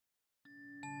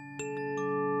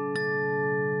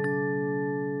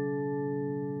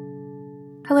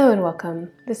Hello and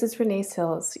welcome. This is Renee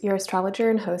Sills, your astrologer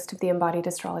and host of the Embodied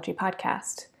Astrology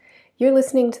podcast. You're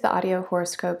listening to the audio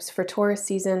horoscopes for Taurus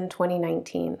season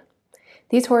 2019.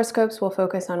 These horoscopes will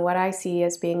focus on what I see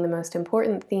as being the most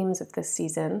important themes of this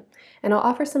season, and I'll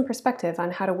offer some perspective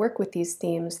on how to work with these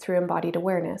themes through embodied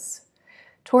awareness.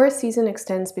 Taurus season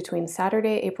extends between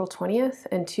Saturday, April 20th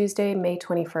and Tuesday, May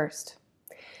 21st.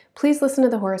 Please listen to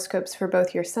the horoscopes for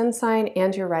both your sun sign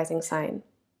and your rising sign.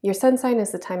 Your sun sign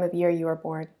is the time of year you are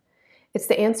born. It's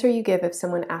the answer you give if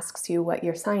someone asks you what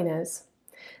your sign is.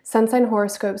 Sun sign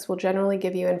horoscopes will generally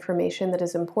give you information that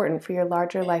is important for your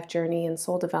larger life journey and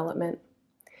soul development.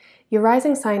 Your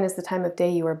rising sign is the time of day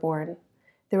you are born.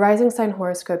 The rising sign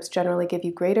horoscopes generally give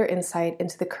you greater insight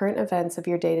into the current events of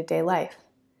your day-to-day life.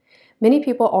 Many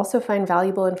people also find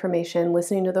valuable information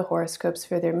listening to the horoscopes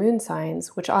for their moon signs,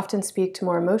 which often speak to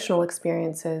more emotional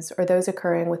experiences or those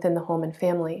occurring within the home and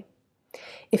family.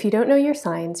 If you don't know your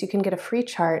signs, you can get a free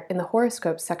chart in the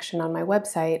horoscopes section on my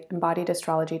website,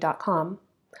 embodiedastrology.com.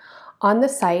 On the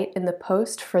site, in the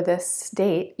post for this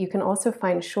date, you can also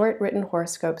find short written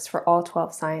horoscopes for all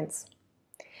 12 signs.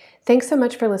 Thanks so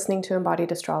much for listening to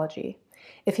Embodied Astrology.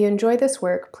 If you enjoy this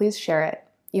work, please share it.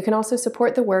 You can also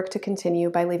support the work to continue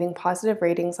by leaving positive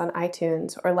ratings on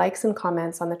iTunes or likes and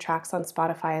comments on the tracks on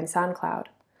Spotify and SoundCloud.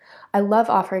 I love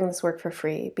offering this work for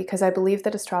free because I believe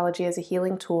that astrology is a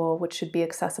healing tool which should be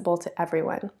accessible to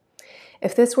everyone.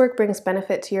 If this work brings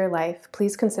benefit to your life,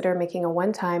 please consider making a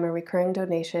one-time or recurring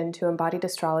donation to Embodied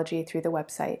Astrology through the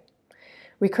website.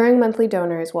 Recurring monthly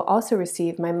donors will also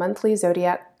receive my monthly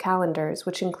zodiac calendars,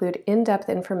 which include in-depth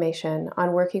information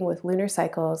on working with lunar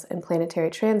cycles and planetary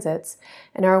transits,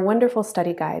 and are wonderful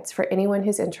study guides for anyone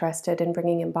who's interested in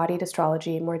bringing embodied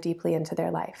astrology more deeply into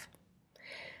their life.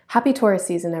 Happy Taurus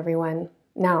season, everyone.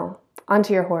 Now,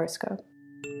 onto your horoscope.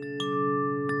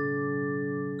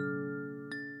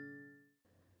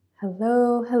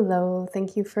 Hello.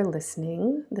 Thank you for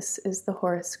listening. This is the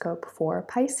horoscope for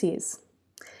Pisces.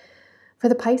 For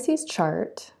the Pisces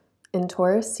chart in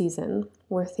Taurus season,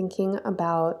 we're thinking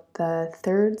about the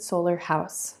third solar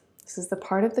house. This is the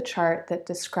part of the chart that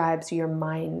describes your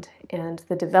mind and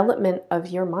the development of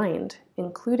your mind,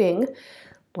 including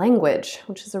language,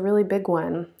 which is a really big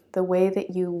one. The way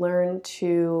that you learn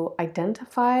to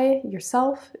identify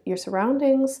yourself, your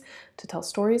surroundings, to tell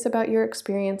stories about your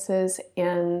experiences,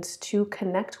 and to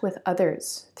connect with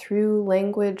others through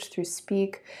language, through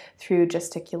speak, through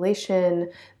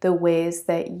gesticulation, the ways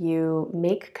that you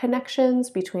make connections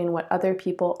between what other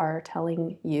people are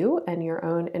telling you and your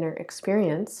own inner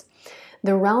experience.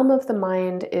 The realm of the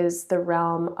mind is the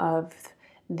realm of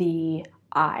the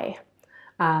I.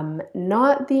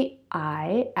 Not the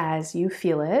I as you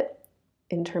feel it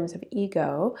in terms of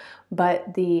ego,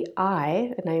 but the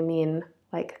I, and I mean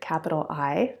like capital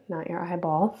I, not your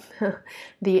eyeball,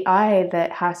 the I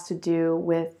that has to do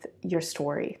with your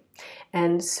story.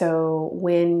 And so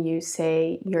when you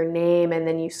say your name and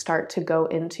then you start to go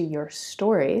into your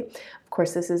story, of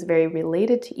course, this is very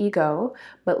related to ego,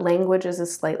 but language is a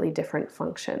slightly different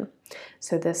function.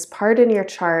 So this part in your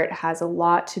chart has a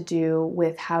lot to do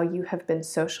with how you have been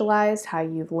socialized, how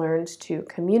you've learned to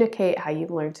communicate, how you've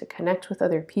learned to connect with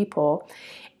other people,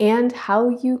 and how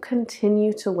you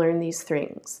continue to learn these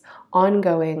things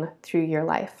ongoing through your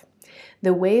life.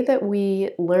 The way that we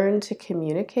learn to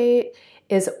communicate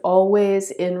is always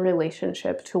in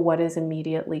relationship to what is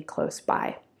immediately close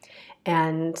by.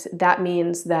 And that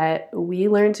means that we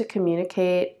learn to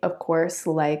communicate, of course,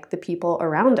 like the people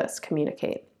around us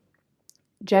communicate.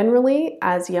 Generally,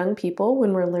 as young people,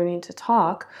 when we're learning to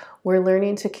talk, we're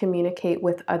learning to communicate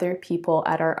with other people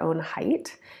at our own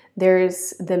height.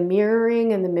 There's the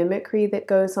mirroring and the mimicry that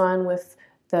goes on with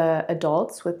the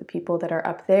adults, with the people that are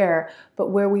up there, but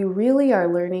where we really are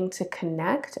learning to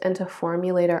connect and to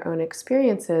formulate our own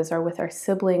experiences are with our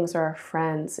siblings or our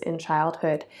friends in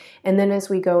childhood. And then as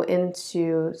we go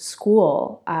into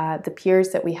school, the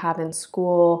peers that we have in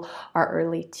school, our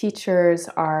early teachers,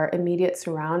 our immediate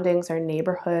surroundings, our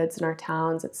neighborhoods and our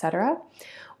towns, etc.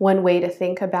 One way to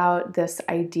think about this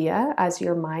idea as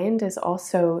your mind is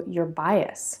also your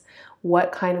bias.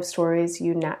 What kind of stories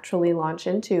you naturally launch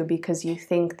into because you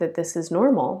think that this is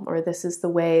normal or this is the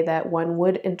way that one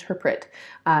would interpret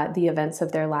the events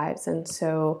of their lives. And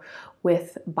so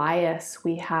with bias,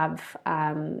 we have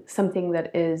something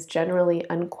that is generally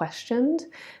unquestioned,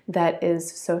 that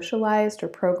is socialized or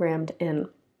programmed in.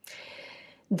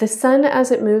 The sun,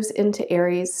 as it moves into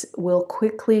Aries, will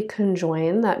quickly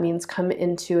conjoin. That means come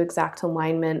into exact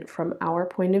alignment from our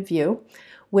point of view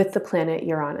with the planet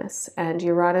Uranus. And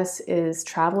Uranus is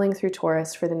traveling through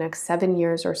Taurus for the next 7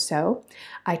 years or so.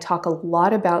 I talk a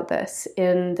lot about this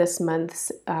in this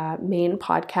month's main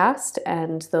podcast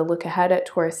and the look ahead at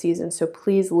Taurus season. So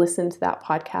please listen to that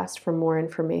podcast for more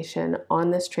information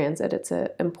on this transit. It's an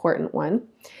important one.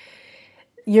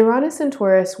 Uranus and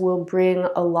Taurus will bring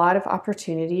a lot of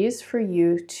opportunities for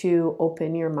you to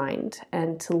open your mind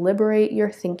and to liberate your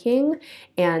thinking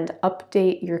and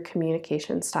update your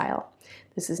communication style.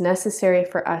 This is necessary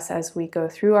for us as we go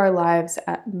through our lives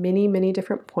at many, many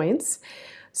different points.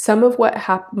 Some of what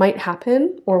might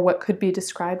happen or what could be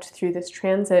described through this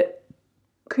transit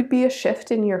could be a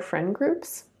shift in your friend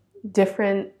groups,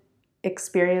 different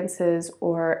experiences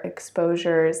or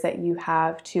exposures that you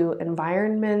have to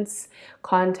environments,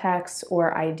 contexts,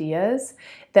 or ideas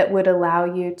that would allow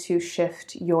you to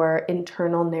shift your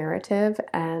internal narrative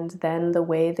and then the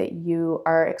way that you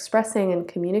are expressing and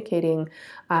communicating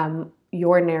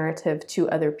your narrative to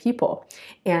other people.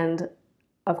 And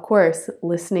of course,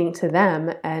 listening to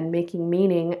them and making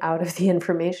meaning out of the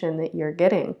information that you're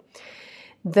getting.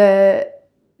 The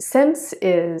sense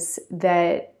is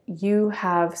that you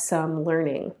have some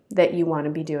learning that you want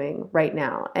to be doing right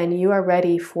now, and you are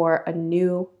ready for a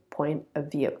new point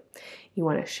of view. You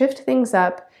want to shift things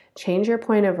up, change your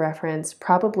point of reference,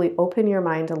 probably open your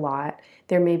mind a lot.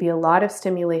 There may be a lot of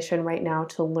stimulation right now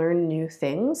to learn new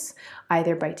things,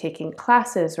 either by taking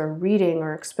classes or reading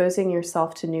or exposing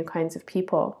yourself to new kinds of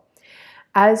people.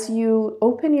 As you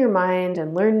open your mind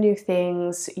and learn new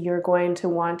things, you're going to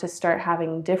want to start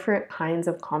having different kinds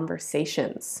of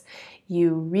conversations.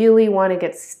 You really want to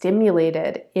get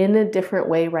stimulated in a different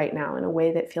way right now, in a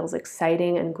way that feels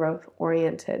exciting and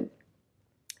growth-oriented.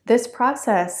 This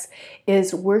process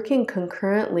is working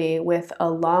concurrently with a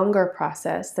longer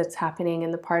process that's happening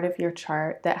in the part of your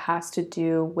chart that has to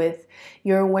do with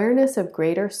your awareness of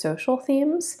greater social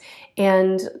themes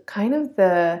and kind of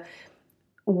the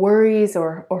worries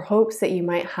or hopes that you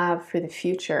might have for the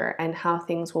future and how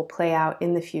things will play out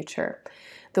in the future.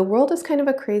 The world is kind of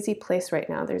a crazy place right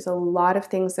now. There's a lot of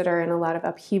things that are in a lot of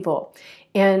upheaval.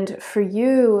 And for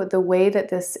you, the way that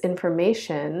this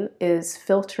information is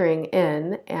filtering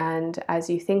in, and as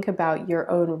you think about your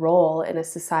own role in a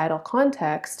societal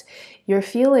context, you're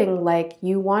feeling like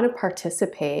you want to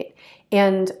participate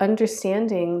and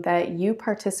understanding that you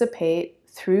participate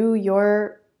through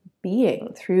your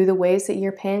being, through the ways that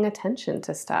you're paying attention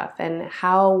to stuff and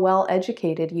how well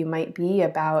educated you might be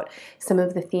about some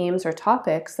of the themes or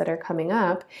topics that are coming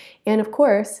up. And of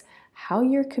course, how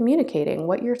you're communicating,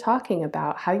 what you're talking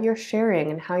about, how you're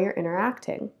sharing, and how you're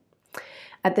interacting.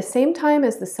 At the same time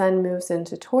as the sun moves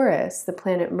into Taurus, the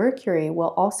planet Mercury will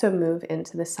also move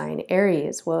into the sign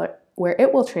Aries, where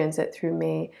it will transit through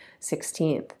May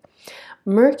 16th.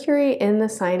 Mercury in the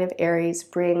sign of Aries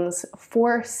brings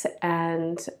force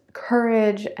and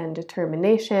courage and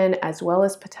determination, as well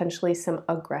as potentially some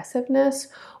aggressiveness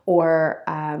or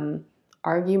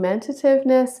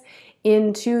argumentativeness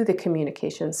into the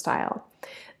communication style.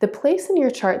 The place in your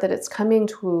chart that it's coming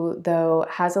to, though,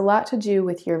 has a lot to do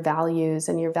with your values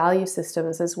and your value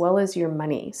systems, as well as your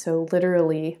money. So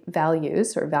literally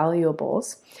values or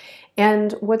valuables.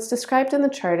 And what's described in the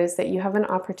chart is that you have an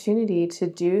opportunity to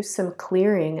do some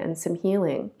clearing and some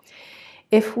healing.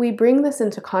 If we bring this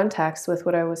into context with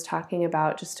what I was talking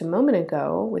about just a moment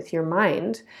ago with your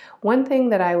mind, one thing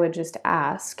that I would just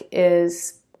ask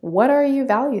is, what are your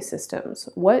value systems?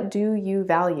 What do you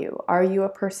value? Are you a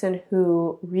person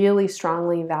who really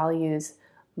strongly values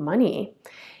money?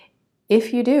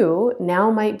 If you do,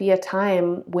 now might be a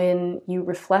time when you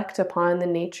reflect upon the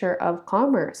nature of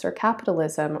commerce or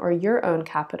capitalism or your own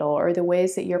capital or the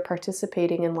ways that you're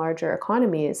participating in larger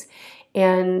economies.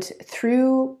 And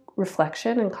through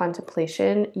reflection and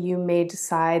contemplation, you may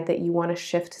decide that you want to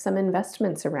shift some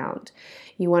investments around.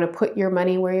 You want to put your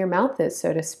money where your mouth is,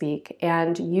 so to speak,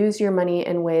 and use your money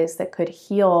in ways that could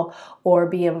heal or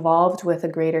be involved with a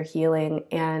greater healing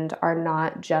and are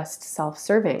not just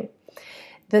self-serving.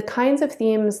 The kinds of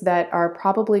themes that are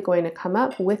probably going to come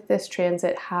up with this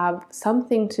transit have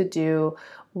something to do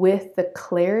with the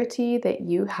clarity that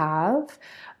you have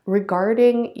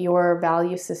regarding your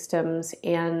value systems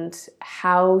and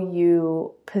how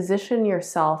you position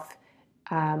yourself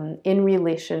in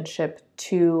relationship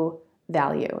to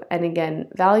value. And again,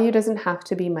 value doesn't have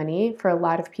to be money. For a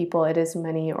lot of people, it is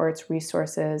money or it's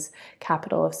resources,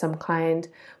 capital of some kind.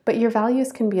 But your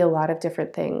values can be a lot of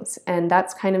different things. And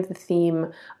that's kind of the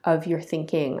theme of your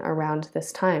thinking around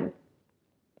this time.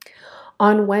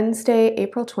 On Wednesday,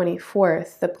 April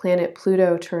 24th, the planet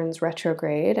Pluto turns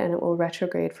retrograde, and it will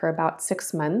retrograde for about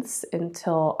 6 months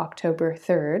until October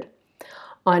 3rd.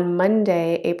 On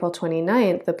Monday, April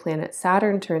 29th, the planet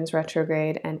Saturn turns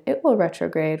retrograde, and it will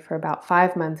retrograde for about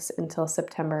 5 months until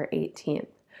September 18th.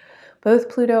 Both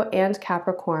Pluto and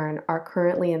Capricorn are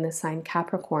currently in the sign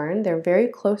Capricorn. They're very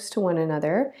close to one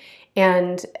another.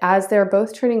 And as they're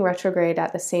both turning retrograde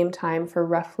at the same time for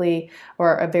roughly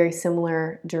or a very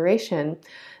similar duration,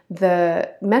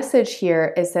 the message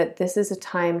here is that this is a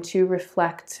time to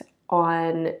reflect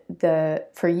on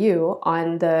for you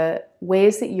on the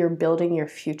ways that you're building your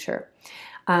future.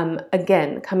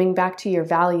 Again, coming back to your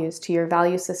values, to your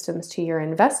value systems, to your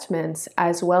investments,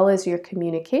 as well as your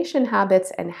communication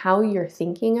habits and how you're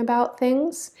thinking about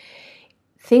things.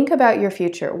 Think about your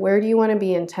future. Where do you want to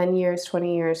be in 10 years,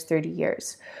 20 years, 30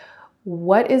 years?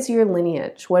 What is your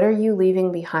lineage? What are you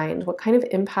leaving behind? What kind of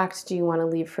impact do you want to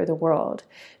leave for the world?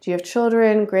 Do you have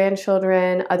children,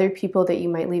 grandchildren, other people that you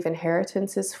might leave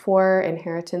inheritances for?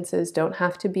 Inheritances don't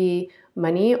have to be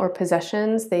money or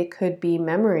possessions. They could be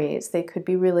memories. They could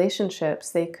be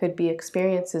relationships. They could be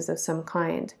experiences of some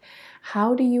kind.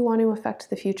 How do you want to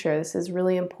affect the future? This is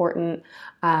really important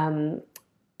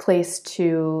place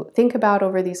to think about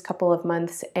over these couple of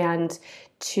months, and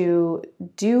to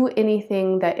do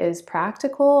anything that is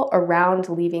practical around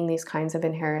leaving these kinds of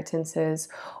inheritances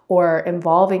or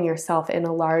involving yourself in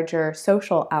a larger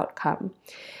social outcome.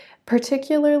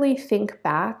 Particularly think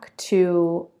back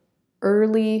to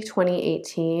early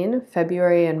 2018,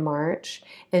 February and March,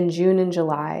 and June and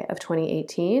July of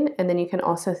 2018, and then you can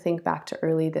also think back to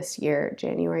early this year,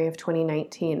 January of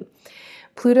 2019.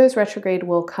 Pluto's retrograde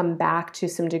will come back to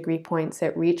some degree points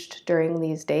it reached during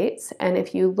these dates, and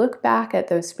if you look back at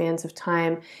those spans of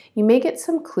time, you may get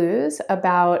some clues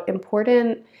about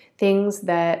important things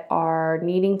that are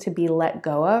needing to be let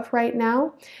go of right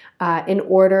now in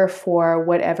order for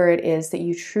whatever it is that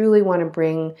you truly want to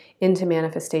bring into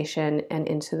manifestation and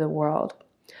into the world.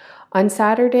 On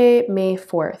Saturday, May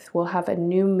 4th, we'll have a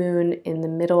new moon in the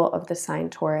middle of the sign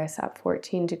Taurus at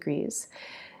 14 degrees.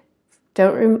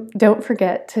 Don't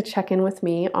forget to check in with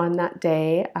me on that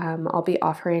day. I'll be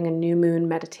offering a new moon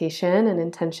meditation and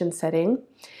intention setting.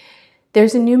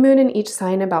 There's a new moon in each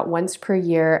sign about once per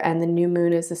year, and the new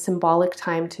moon is a symbolic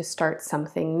time to start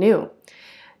something new.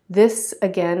 This,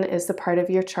 again, is the part of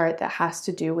your chart that has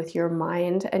to do with your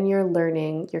mind and your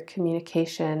learning, your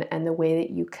communication, and the way that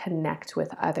you connect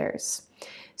with others.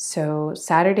 So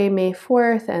Saturday, May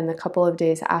 4th, and the couple of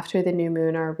days after the new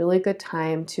moon are a really good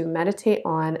time to meditate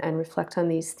on and reflect on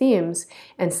these themes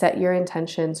and set your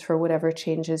intentions for whatever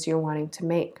changes you're wanting to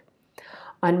make.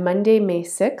 On Monday, May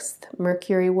 6th,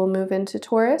 Mercury will move into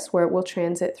Taurus, where it will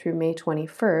transit through May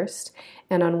 21st.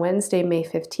 And on Wednesday, May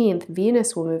 15th,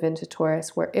 Venus will move into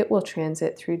Taurus, where it will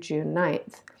transit through June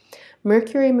 9th.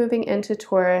 Mercury moving into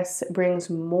Taurus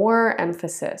brings more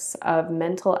emphasis of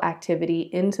mental activity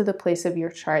into the place of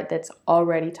your chart that's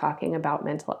already talking about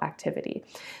mental activity.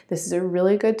 This is a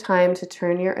really good time to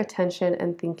turn your attention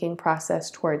and thinking process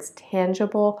towards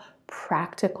tangible,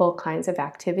 practical kinds of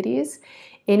activities.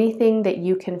 Anything that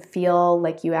you can feel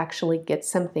like you actually get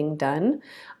something done.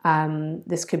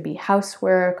 This could be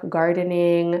housework,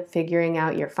 gardening, figuring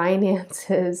out your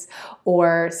finances,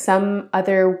 or some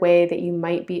other way that you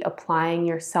might be applying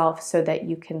yourself so that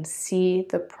you can see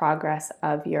the progress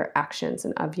of your actions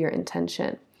and of your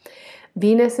intention.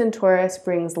 Venus in Taurus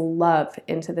brings love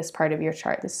into this part of your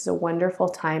chart. This is a wonderful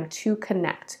time to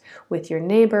connect with your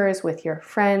neighbors, with your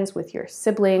friends, with your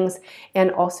siblings,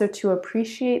 and also to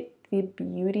appreciate the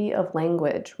beauty of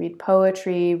language. Read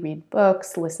poetry, read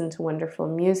books, listen to wonderful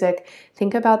music.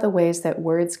 Think about the ways that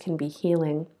words can be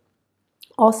healing.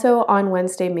 Also on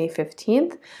Wednesday, May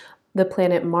 15th, the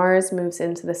planet Mars moves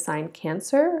into the sign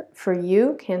Cancer. For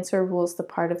you, Cancer rules the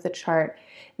part of the chart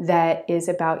that is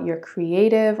about your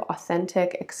creative,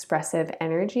 authentic, expressive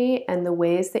energy and the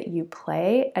ways that you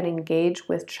play and engage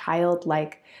with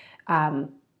childlike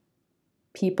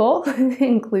people,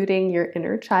 including your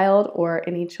inner child or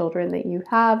any children that you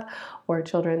have or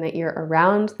children that you're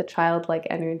around. The childlike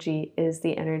energy is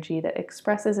the energy that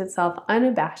expresses itself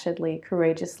unabashedly,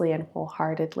 courageously, and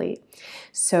wholeheartedly.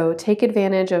 So take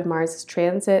advantage of Mars'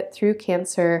 transit through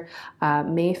Cancer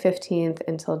May 15th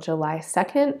until July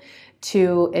 2nd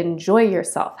to enjoy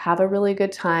yourself. Have a really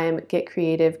good time, get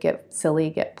creative, get silly,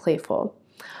 get playful.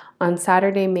 On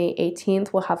Saturday, May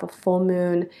 18th, we'll have a full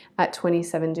moon at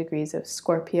 27 degrees of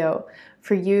Scorpio.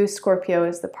 For you, Scorpio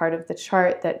is the part of the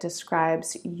chart that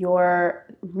describes your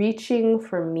reaching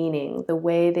for meaning, the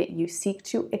way that you seek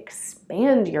to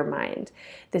expand your mind.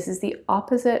 This is the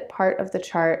opposite part of the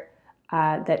chart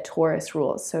that Taurus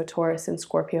rules. So Taurus and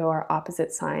Scorpio are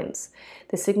opposite signs.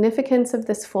 The significance of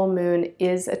this full moon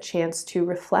is a chance to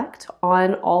reflect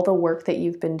on all the work that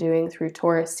you've been doing through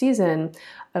Taurus season,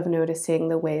 of noticing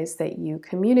the ways that you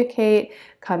communicate,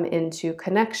 come into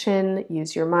connection,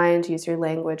 use your mind, use your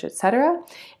language, etc.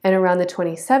 And around the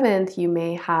 27th, you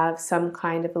may have some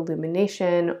kind of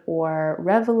illumination or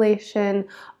revelation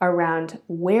around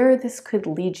where this could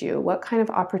lead you, what kind of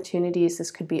opportunities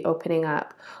this could be opening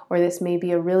up, or this may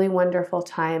be a really wonderful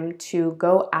time to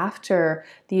go after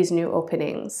these new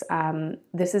openings.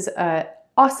 This is an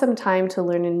awesome time to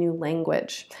learn a new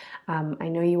language. I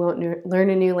know you won't learn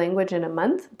a new language in a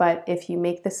month, but if you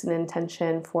make this an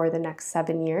intention for the next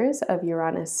 7 years of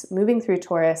Uranus moving through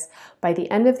Taurus, by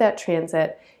the end of that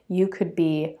transit, you could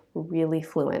be really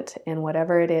fluent in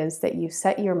whatever it is that you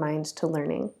set your mind to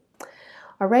learning.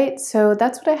 All right, so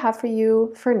that's what I have for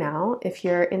you for now. If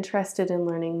you're interested in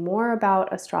learning more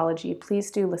about astrology,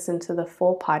 please do listen to the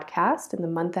full podcast in the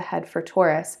month ahead for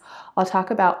Taurus. I'll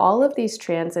talk about all of these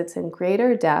transits in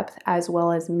greater depth, as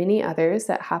well as many others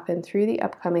that happen through the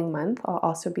upcoming month. I'll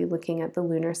also be looking at the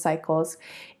lunar cycles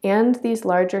and these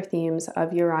larger themes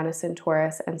of Uranus and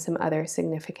Taurus and some other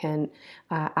significant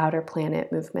outer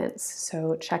planet movements.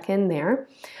 So check in there.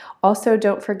 Also,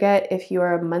 don't forget, if you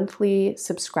are a monthly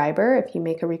subscriber, if you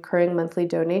make a recurring monthly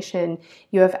donation,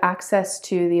 you have access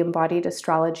to the Embodied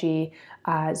Astrology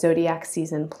Zodiac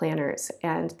Season Planners.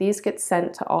 And these get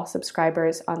sent to all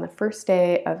subscribers on the first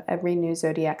day of every new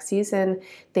Zodiac season.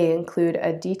 They include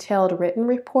a detailed written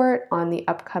report on the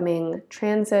upcoming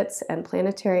transits and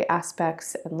planetary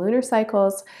aspects and lunar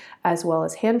cycles, as well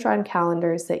as hand-drawn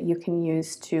calendars that you can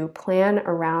use to plan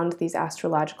around these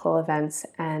astrological events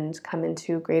and come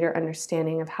into greater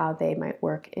understanding of how they might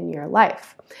work in your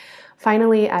life.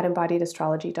 Finally, at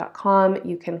embodiedastrology.com,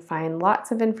 you can find lots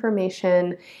of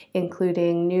information,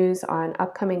 including news on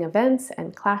upcoming events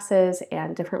and classes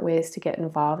and different ways to get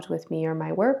involved with me or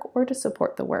my work or to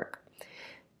support the work.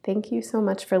 Thank you so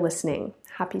much for listening.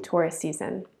 Happy Taurus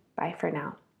season. Bye for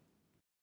now.